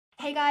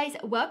Hey guys,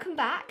 welcome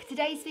back.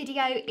 Today's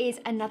video is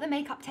another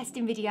makeup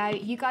testing video.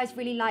 You guys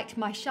really liked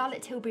my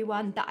Charlotte Tilbury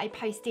one that I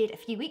posted a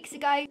few weeks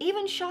ago.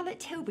 Even Charlotte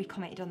Tilbury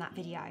commented on that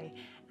video,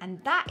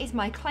 and that is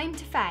my claim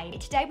to fame.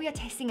 Today we are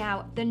testing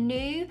out the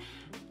new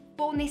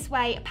Born This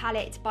Way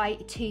palette by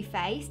Too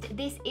Faced.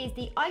 This is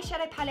the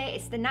eyeshadow palette,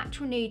 it's the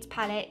Natural Nudes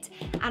palette,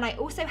 and I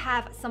also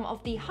have some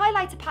of the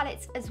highlighter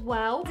palettes as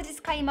well. As a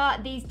disclaimer,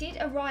 these did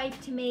arrive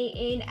to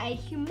me in a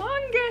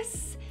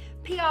humongous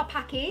PR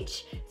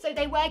package, so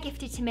they were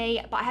gifted to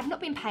me, but I have not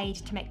been paid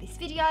to make this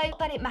video. Not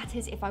that it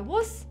matters if I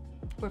was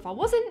or if I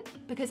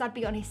wasn't, because I'd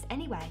be honest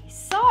anyway.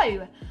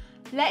 So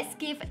let's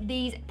give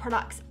these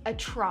products a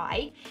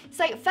try.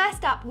 So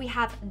first up we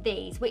have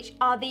these, which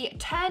are the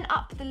Turn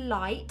Up the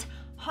Light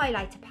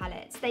highlighter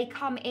palettes. They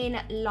come in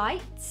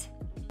light,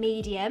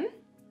 medium,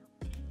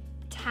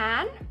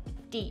 tan,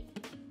 deep.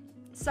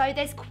 So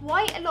there's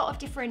quite a lot of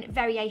different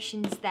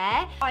variations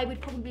there. I would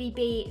probably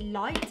be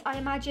light, I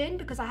imagine,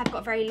 because I have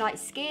got very light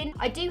skin.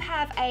 I do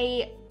have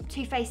a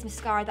Too Faced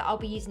mascara that I'll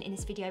be using in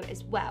this video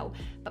as well.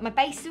 But my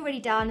base is already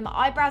done, my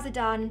eyebrows are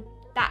done,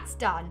 that's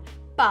done.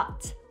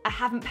 But I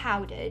haven't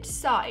powdered.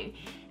 So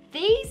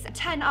these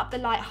Turn Up the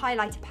Light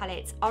highlighter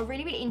palettes are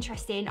really, really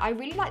interesting. I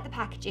really like the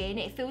packaging.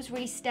 It feels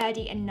really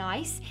sturdy and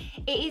nice.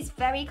 It is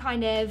very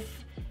kind of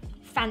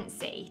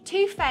fancy.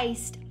 Too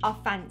Faced are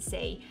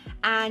fancy,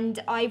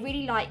 and I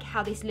really like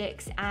how this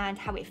looks and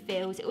how it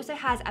feels. It also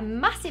has a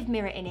massive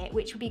mirror in it,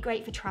 which would be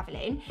great for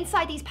traveling.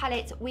 Inside these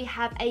palettes we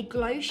have a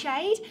glow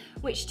shade,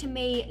 which to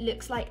me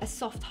looks like a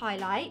soft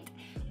highlight.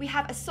 We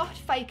have a soft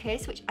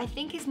focus, which I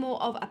think is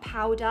more of a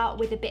powder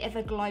with a bit of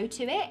a glow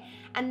to it.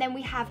 And then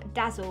we have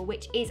Dazzle,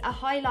 which is a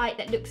highlight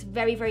that looks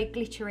very, very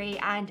glittery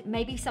and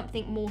maybe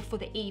something more for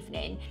the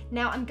evening.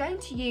 Now I'm going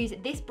to use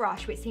this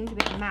brush, which seems a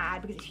bit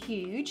mad because it's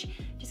huge.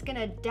 Just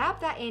gonna dab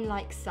that in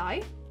like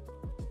so.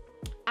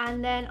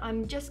 And then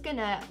I'm just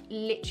gonna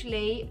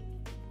literally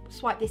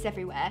swipe this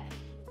everywhere.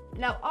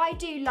 Now I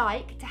do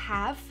like to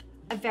have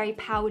a very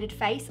powdered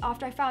face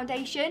after I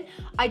foundation.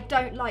 I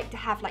don't like to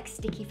have like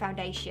sticky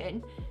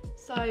foundation.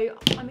 So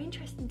I'm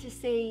interested to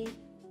see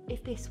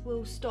if this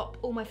will stop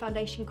all my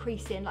foundation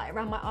creasing, like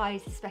around my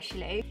eyes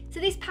especially. So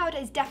this powder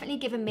has definitely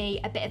given me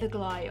a bit of a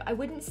glow. I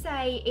wouldn't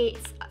say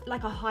it's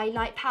like a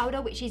highlight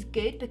powder, which is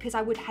good because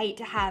I would hate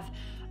to have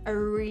a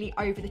really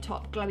over the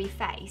top glowy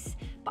face.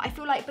 But I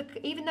feel like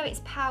even though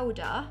it's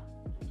powder,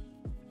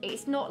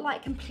 it's not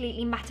like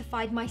completely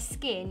mattified my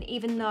skin,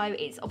 even though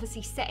it's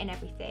obviously setting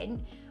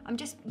everything. I'm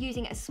just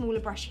using a smaller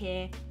brush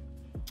here,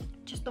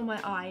 just on my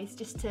eyes,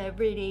 just to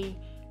really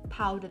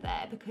powder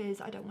there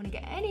because I don't want to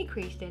get any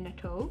creased in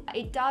at all.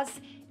 It does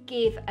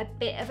give a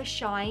bit of a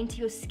shine to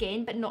your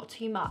skin, but not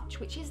too much,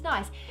 which is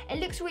nice. It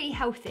looks really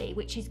healthy,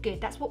 which is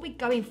good. That's what we're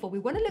going for. We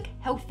want to look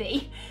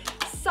healthy.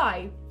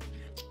 So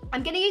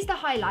I'm going to use the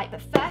highlight,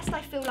 but first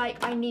I feel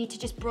like I need to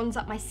just bronze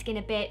up my skin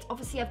a bit.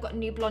 Obviously I've got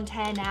new blonde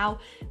hair now,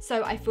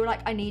 so I feel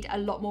like I need a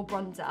lot more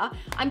bronzer.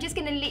 I'm just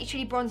going to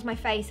literally bronze my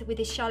face with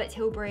this Charlotte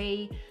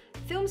Tilbury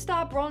Film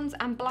Star Bronze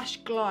and Blush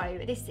Glow.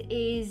 This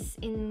is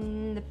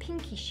in the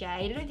pinky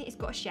shade. I don't think it's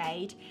got a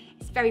shade.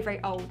 It's very,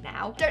 very old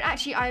now. I don't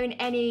actually own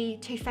any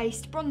Too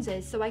Faced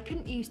bronzers, so I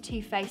couldn't use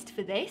Too Faced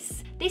for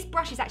this. This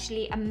brush is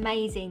actually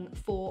amazing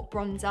for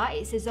bronzer.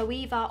 It's a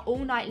Zoeva All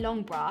Night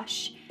Long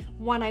brush.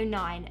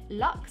 109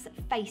 Luxe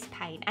Face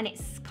Paint, and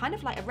it's kind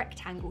of like a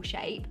rectangle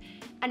shape,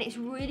 and it's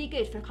really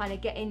good for kind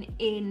of getting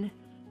in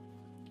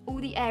all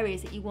the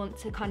areas that you want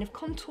to kind of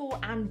contour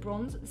and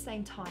bronze at the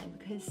same time,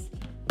 because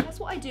that's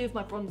what I do with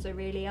my bronzer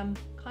really. I'm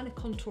kind of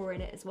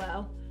contouring it as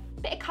well.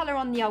 Bit of colour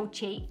on the old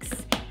cheeks,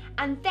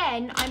 and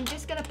then I'm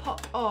just going to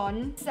pop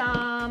on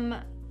some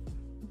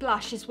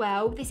blush as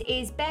well. This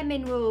is Bare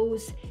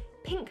Minerals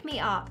Pink Me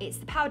Up. It's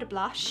the powder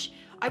blush.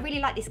 I really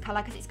like this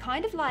colour because it's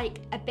kind of like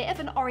a bit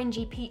of an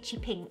orangey peachy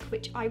pink,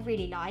 which I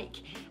really like.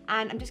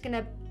 And I'm just going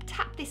to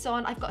tap this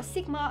on. I've got a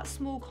Sigma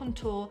Small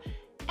Contour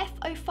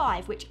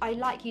F05, which I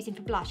like using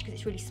for blush because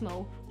it's really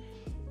small.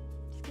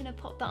 Just going to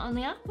pop that on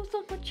the apples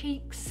of my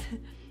cheeks,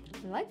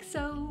 like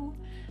so.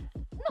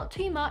 Not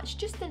too much,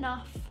 just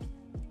enough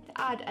to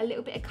add a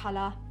little bit of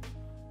colour.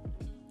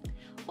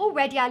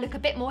 Already I look a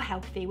bit more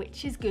healthy,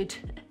 which is good.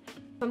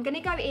 I'm going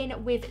to go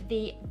in with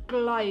the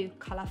glow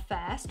colour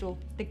first, or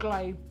the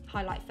glow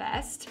highlight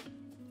first.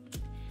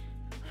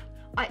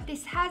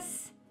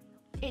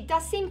 It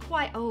does seem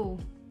quite,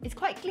 it's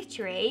quite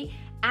glittery,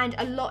 and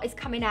a lot is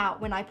coming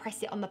out when I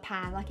press it on the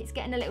pan. Like, it's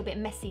getting a little bit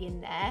messy in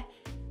there.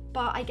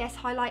 But I guess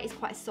highlight is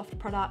quite a soft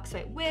product,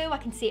 so I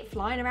can see it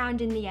flying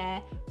around in the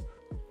air,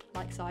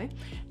 like so.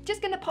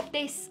 Just going to pop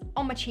this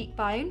on my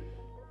cheekbone.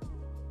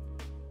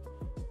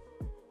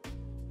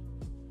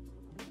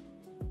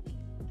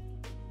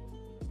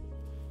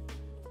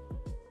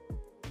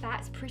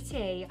 That's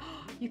pretty.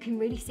 You can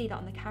really see that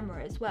on the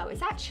camera as well.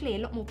 It's actually a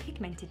lot more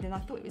pigmented than I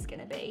thought it was going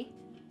to be.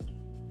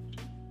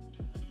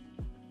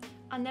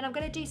 And then I'm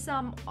going to do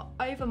some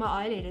over my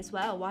eyelid as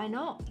well. Why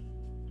not?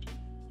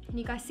 Can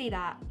you guys see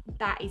that?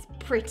 That is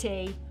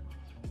pretty.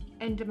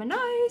 End of my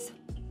nose.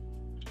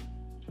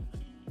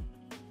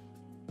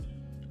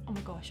 Oh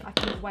my God. gosh, I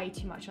put way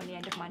too much on the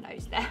end of my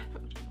nose there.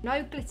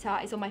 No glitter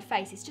is on my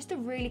face. It's just a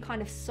really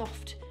kind of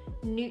soft,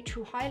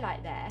 neutral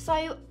highlight there.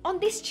 So on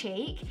this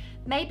cheek,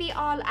 maybe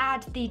I'll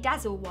add the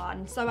Dazzle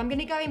one. So I'm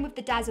gonna go in with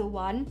the Dazzle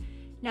one.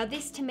 Now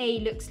this to me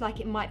looks like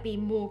it might be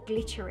more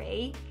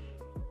glittery,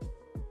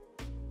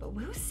 but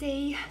we'll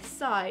see.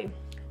 So,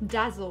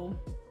 Dazzle,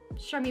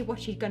 show me what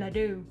she's gonna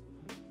do.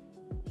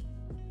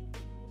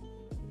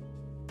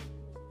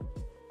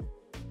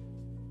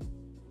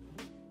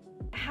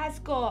 It has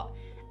got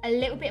a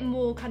little bit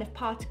more kind of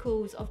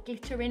particles of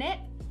glitter in it,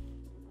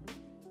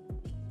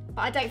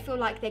 but I don't feel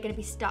like they're gonna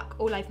be stuck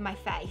all over my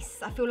face.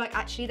 I feel like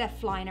actually they're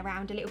flying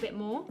around a little bit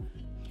more.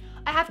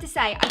 I have to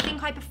say, I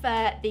think I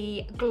prefer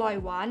the Glow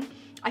one.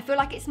 I feel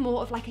like it's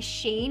more of like a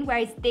sheen,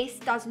 whereas this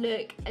does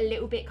look a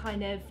little bit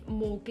kind of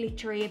more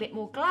glittery, a bit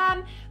more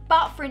glam,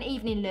 but for an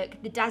evening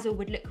look, the Dazzle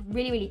would look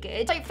really, really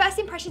good. So first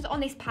impressions on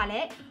this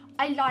palette,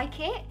 I like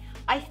it.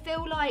 I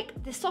feel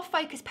like the soft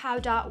focus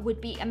powder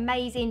would be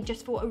amazing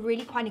just for a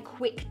really kind of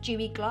quick,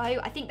 dewy glow.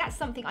 I think that's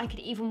something I could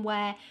even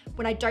wear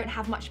when I don't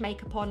have much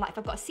makeup on. Like if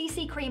I've got a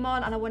CC cream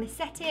on and I want to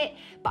set it,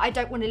 but I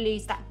don't want to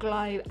lose that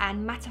glow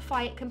and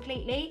mattify it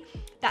completely,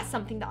 that's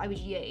something that I would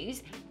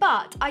use.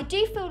 But I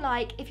do feel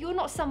like if you're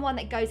not someone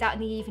that goes out in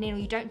the evening or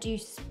you don't do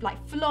like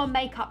full-on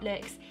makeup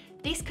looks,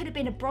 this could have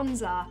been a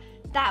bronzer.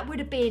 That would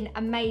have been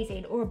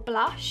amazing, or a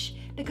blush,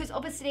 because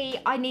obviously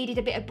I needed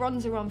a bit of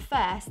bronzer on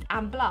first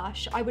and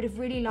blush. I would have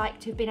really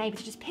liked to have been able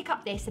to just pick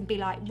up this and be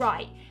like,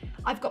 right,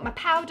 I've got my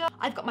powder,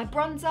 I've got my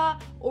bronzer,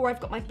 or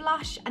I've got my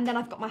blush, and then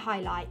I've got my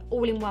highlight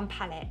all in one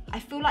palette. I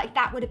feel like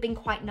that would have been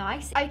quite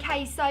nice.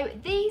 Okay, so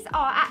these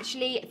are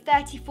actually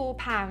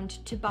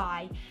 £34 to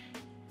buy.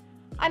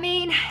 I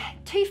mean,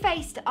 Too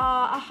Faced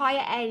are a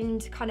higher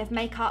end kind of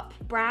makeup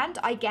brand,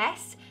 I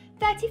guess.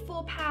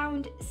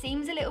 £34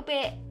 seems a little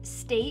bit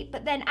steep,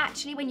 but then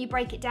actually when you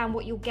break it down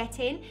what you're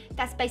getting,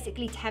 that's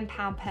basically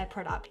 £10 per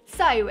product.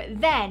 So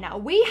then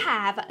we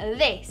have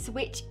this,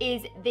 which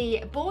is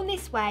the Born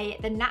This Way,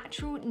 the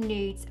Natural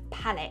Nudes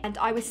palette. And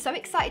I was so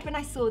excited when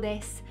I saw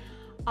this.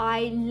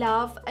 I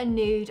love a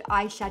nude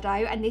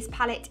eyeshadow, and this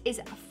palette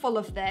is full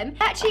of them.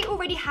 I actually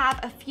already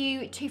have a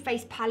few Too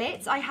Faced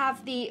palettes. I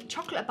have the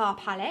Chocolate Bar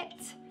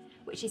palette,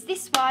 which is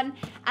this one,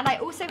 and I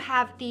also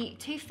have the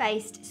Too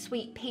Faced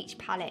Sweet Peach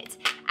palette.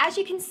 As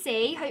you can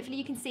see, hopefully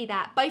you can see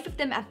that, both of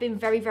them have been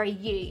very, very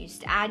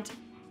used, and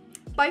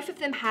both of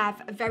them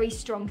have very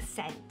strong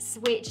scents,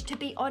 which, to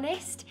be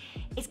honest,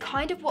 is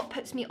kind of what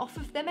puts me off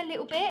of them a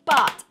little bit.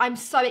 But I'm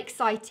so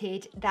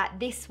excited that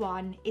this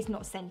one is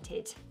not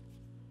scented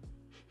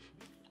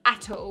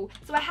at all.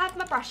 So I have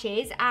my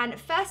brushes, and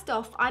first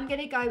off I'm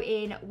gonna go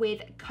in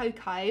with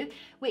Cocoa,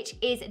 which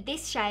is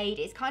this shade.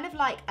 It's kind of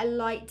like a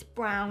light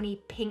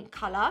browny pink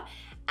color,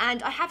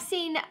 and I have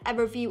seen a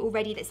review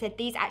already that said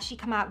these actually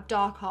come out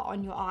darker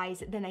on your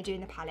eyes than they do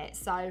in the palette,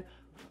 so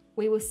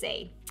we will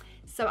see.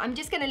 So I'm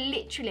just gonna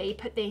literally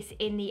put this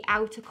in the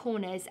outer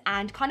corners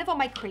and kind of on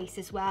my crease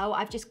as well.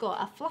 I've just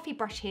got a fluffy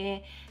brush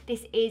here.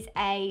 This is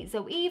a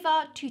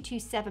Zoeva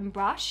 227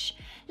 brush.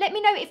 Let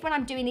me know if when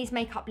I'm doing these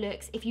makeup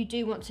looks, if you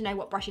do want to know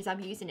what brushes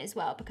I'm using as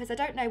well, because I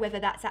don't know whether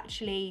that's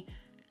actually,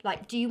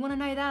 like, do you wanna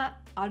know that?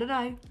 I don't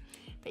know.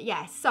 But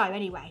yeah, so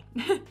anyway.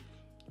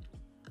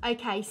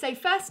 Okay, so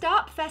first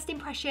up, first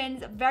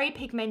impressions, very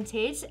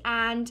pigmented,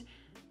 and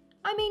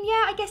I mean,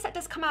 yeah, I guess that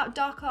does come out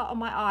darker on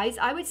my eyes.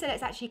 I would say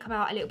that's actually come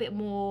out a little bit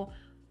more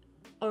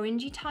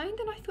orangey toned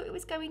than I thought it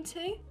was going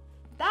to.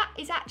 That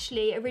is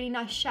actually a really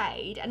nice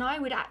shade, and I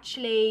would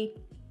actually,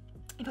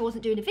 if I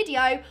wasn't doing a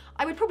video,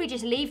 I would probably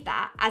just leave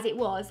that as it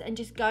was and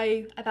just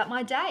go about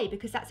my day,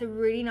 because that's a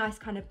really nice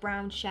kind of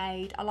brown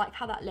shade. I like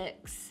how that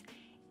looks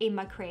in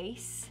my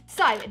crease.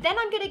 So then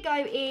I'm gonna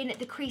go in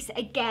the crease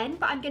again,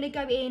 but I'm gonna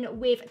go in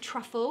with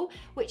Truffle,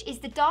 which is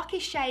the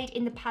darkest shade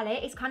in the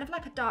palette. It's kind of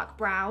like a dark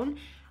brown.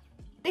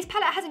 This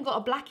palette hasn't got a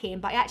black in,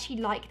 but I actually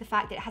like the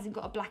fact that it hasn't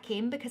got a black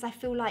in, because I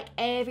feel like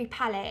every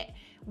palette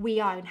we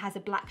own has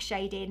a black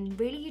shade in.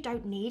 Really, you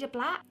don't need a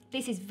black.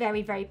 This is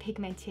very, very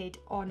pigmented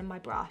on my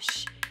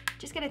brush.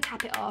 Just gonna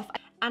tap it off,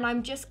 and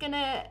I'm just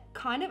gonna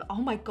kind of,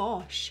 oh my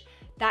gosh,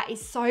 that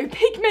is so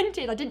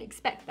pigmented. I didn't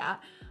expect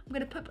that. I'm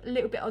gonna put a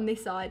little bit on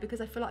this eye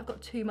because I feel like I've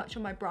got too much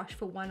on my brush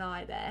for one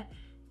eye there.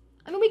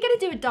 I mean, we're gonna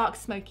do a dark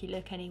smoky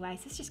look anyway,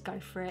 so let's just go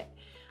for it.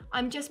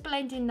 I'm just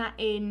blending that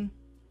in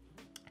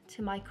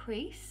to my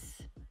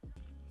crease.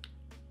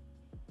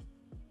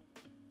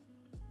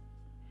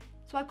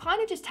 So I've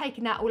kind of just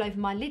taken that all over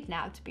my lid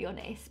now, to be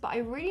honest, but I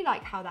really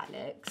like how that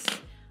looks.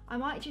 I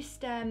might just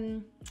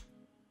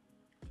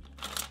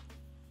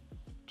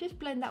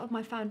blend that with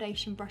my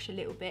foundation brush a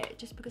little bit,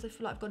 just because I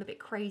feel like I've gone a bit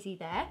crazy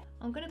there.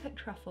 I'm gonna put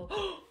Truffle.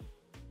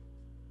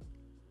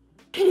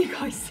 Can you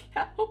guys see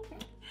that?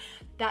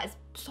 That is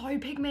so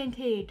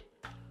pigmented.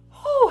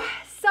 Whew.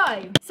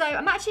 So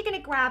I'm actually gonna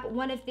grab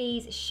one of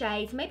these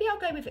shades. Maybe I'll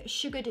go with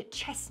Sugared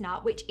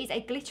Chestnut, which is a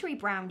glittery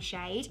brown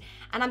shade.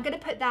 And I'm gonna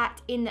put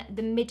that in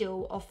the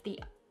middle of the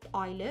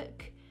eye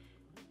look,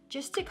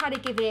 just to kind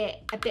of give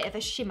it a bit of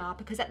a shimmer,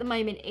 because at the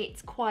moment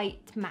it's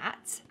quite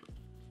matte.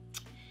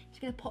 Just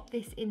Just gonna pop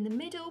this in the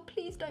middle.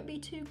 Please don't be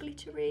too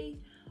glittery.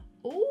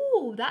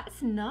 Oh,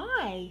 that's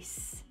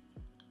nice.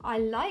 I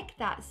like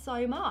that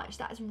so much.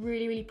 That's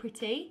really, really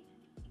pretty.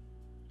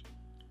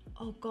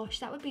 Oh gosh,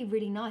 that would be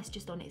really nice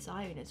just on its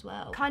own as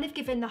well. Kind of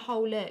giving the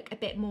whole look a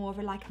bit more of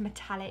a like a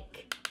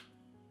metallic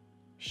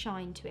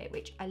shine to it,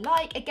 which I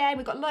like. Again,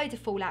 we've got loads of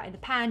fallout in the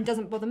pan.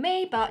 Doesn't bother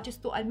me, but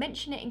just thought I'd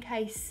mention it in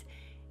case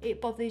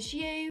it bothers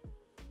you.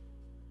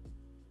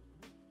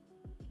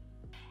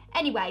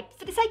 Anyway,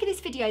 for the sake of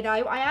this video though,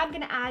 I am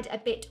gonna add a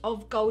bit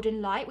of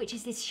golden light, which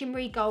is this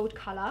shimmery gold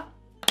color.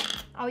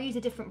 I'll use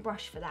a different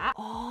brush for that.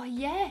 Oh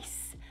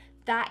yes,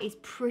 that is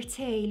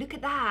pretty. Look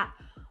at that.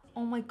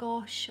 Oh my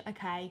gosh,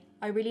 okay.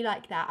 I really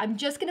like that. I'm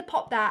just gonna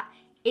pop that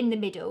in the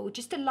middle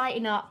just to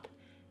lighten up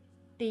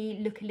the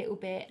look a little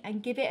bit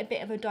and give it a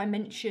bit of a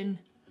dimension.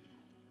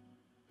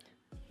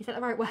 Is that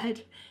the right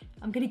word?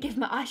 I'm gonna give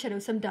my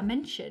eyeshadow some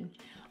dimension.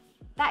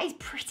 That is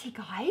pretty,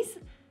 guys.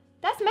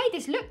 That's made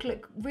this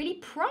look really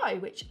pro,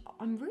 which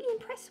I'm really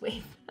impressed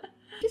with.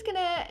 Just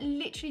gonna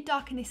literally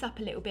darken this up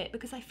a little bit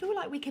because I feel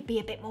like we could be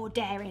a bit more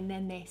daring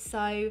than this.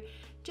 So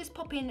just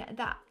pop in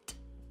that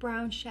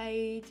brown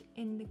shade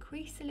in the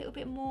crease a little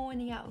bit more in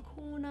the outer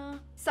corner.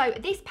 So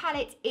this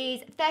palette is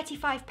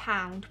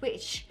 £35,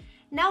 which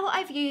now that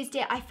I've used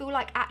it, I feel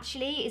like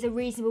actually is a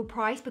reasonable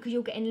price because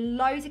you're getting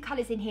loads of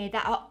colours in here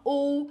that are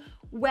all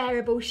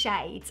wearable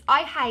shades.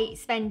 I hate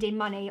spending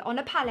money on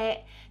a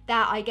palette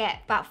that I get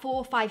about 4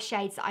 or 5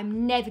 shades that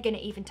I'm never gonna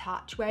even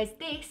touch. Whereas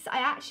this, I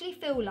actually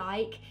feel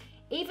like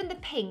even the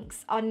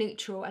pinks are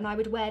neutral and I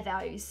would wear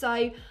those. So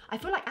I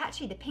feel like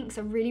actually the pinks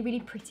are really, really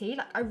pretty.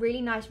 Like a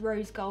really nice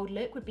rose gold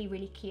look would be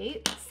really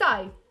cute.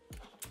 So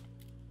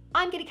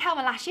I'm gonna curl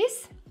my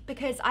lashes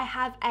because I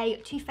have a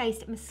Too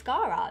Faced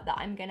mascara that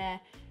I'm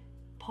gonna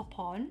pop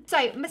on.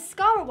 So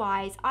mascara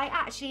wise, I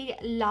actually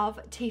love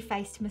Too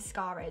Faced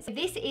mascaras.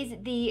 This is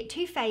the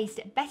Too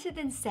Faced Better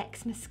Than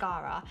Sex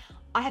mascara.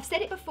 I have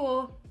said it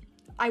before,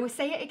 I will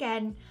say it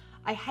again.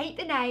 I hate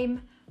the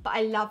name, but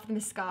I love the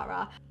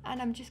mascara.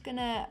 And I'm just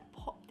gonna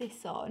pop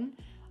this on.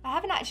 I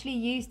haven't actually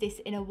used this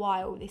in a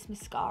while, this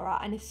mascara,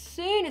 and as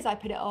soon as I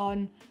put it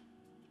on,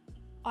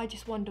 I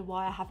just wonder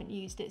why I haven't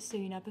used it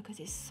sooner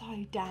because it's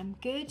so damn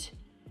good.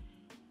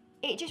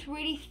 It just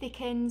really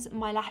thickens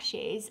my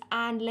lashes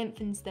and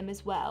lengthens them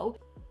as well.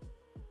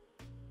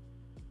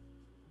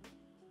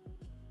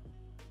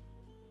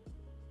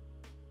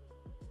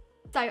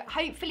 So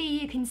hopefully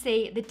you can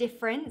see the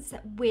difference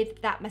with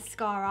that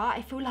mascara.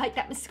 I feel like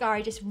that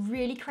mascara just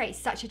really creates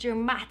such a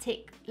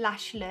dramatic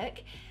lash look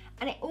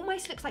and it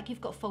almost looks like you've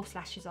got false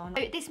lashes on.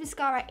 So this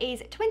mascara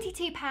is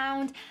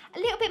 £22, a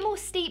little bit more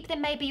steep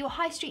than maybe your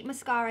high street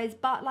mascaras,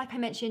 but like I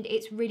mentioned,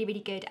 it's really, really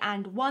good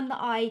and one that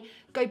I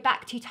go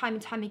back to time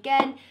and time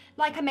again.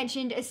 Like I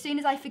mentioned, as soon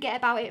as I forget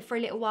about it for a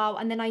little while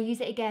and then I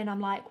use it again,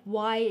 I'm like,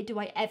 why do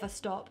I ever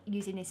stop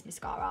using this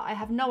mascara? I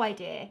have no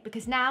idea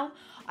because now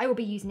I will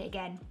be using it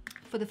again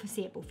for the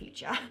foreseeable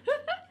future.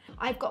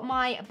 I've got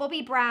my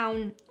Bobbi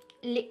Brown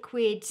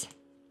liquid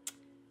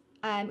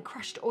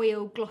crushed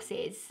oil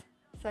glosses.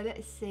 So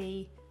let's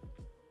see.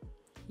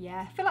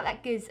 Yeah, I feel like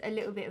that gives a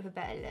little bit of a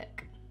better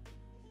look.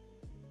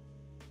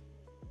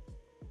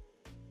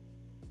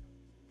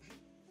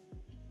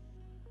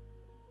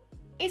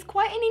 It's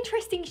quite an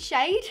interesting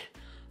shade,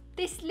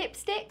 this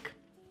lipstick.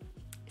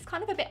 It's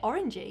kind of a bit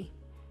orangey.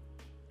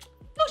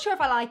 Not sure if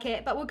I like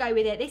it, but we'll go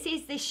with it. This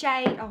is the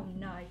shade, oh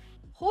no,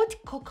 Haute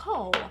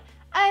Coco.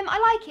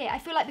 I like it. I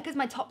feel like because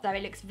my top though,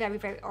 it looks very,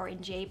 very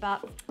orangey,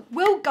 but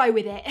we'll go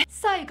with it.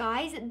 So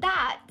guys,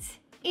 that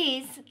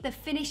is the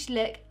finished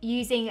look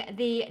using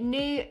the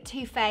new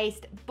Too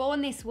Faced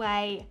Born This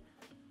Way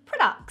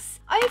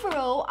products.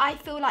 Overall, I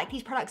feel like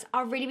these products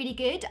are really, really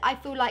good. I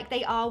feel like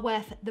they are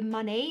worth the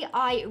money.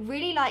 I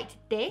really liked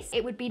this.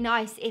 It would be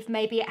nice if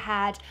maybe it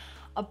had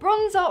a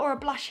bronzer or a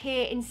blush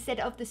here instead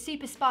of the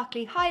super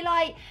sparkly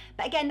highlight.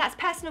 But again, that's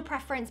personal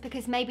preference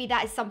because maybe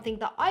that is something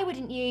that I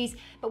wouldn't use,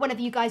 but one of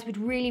you guys would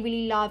really,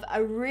 really love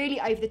a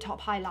really over the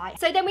top highlight.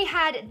 So then we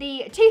had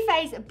the Too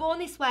Faced Born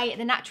This Way,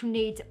 the Natural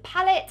Nudes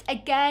palette.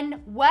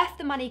 Again, worth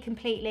the money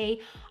completely.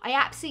 I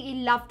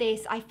absolutely love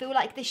this. I feel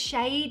like the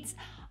shades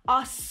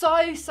are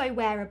so, so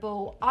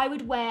wearable. I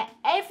would wear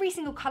every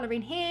single color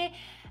in here.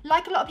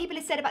 Like a lot of people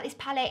have said about this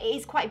palette, it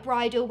is quite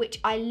bridal,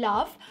 which I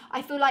love.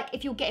 I feel like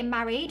if you're getting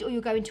married or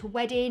you're going to a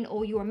wedding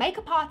or you're a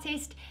makeup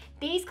artist,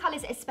 these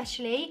colours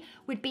especially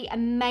would be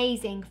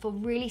amazing for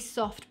really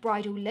soft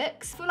bridal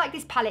looks. I feel like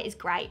this palette is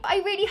great. I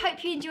really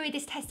hope you enjoyed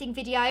this testing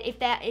video. If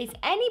there is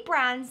any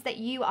brands that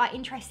you are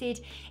interested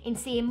in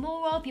seeing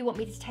more of, you want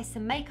me to test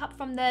some makeup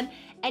from them,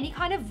 any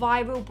kind of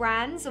viral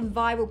brands and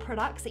viral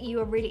products that you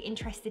are really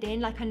interested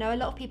in, like I know a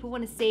lot of people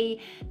want to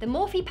see the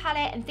Morphe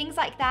palette and things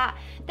like that,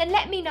 then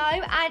let me know.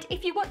 And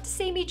if you want to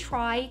see me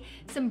try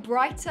some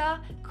brighter,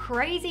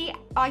 crazy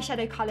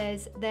eyeshadow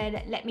colours,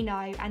 then let me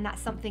know. And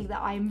that's something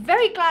that I'm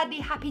very glad be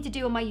happy to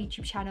do on my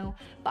YouTube channel,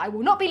 but I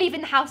will not be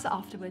leaving the house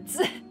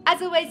afterwards.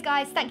 As always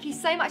guys, thank you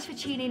so much for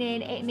tuning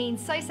in. It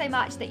means so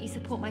much that you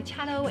support my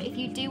channel. If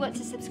you do want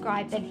to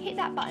subscribe, then hit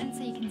that button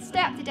so you can stay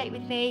up to date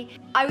with me.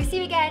 I will see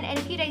you again in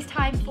a few days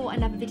time for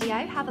another video.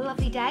 Have a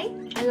lovely day,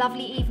 a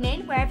lovely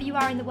evening, wherever you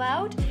are in the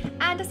world,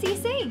 and I'll see you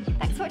soon.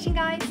 Thanks for watching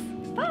guys.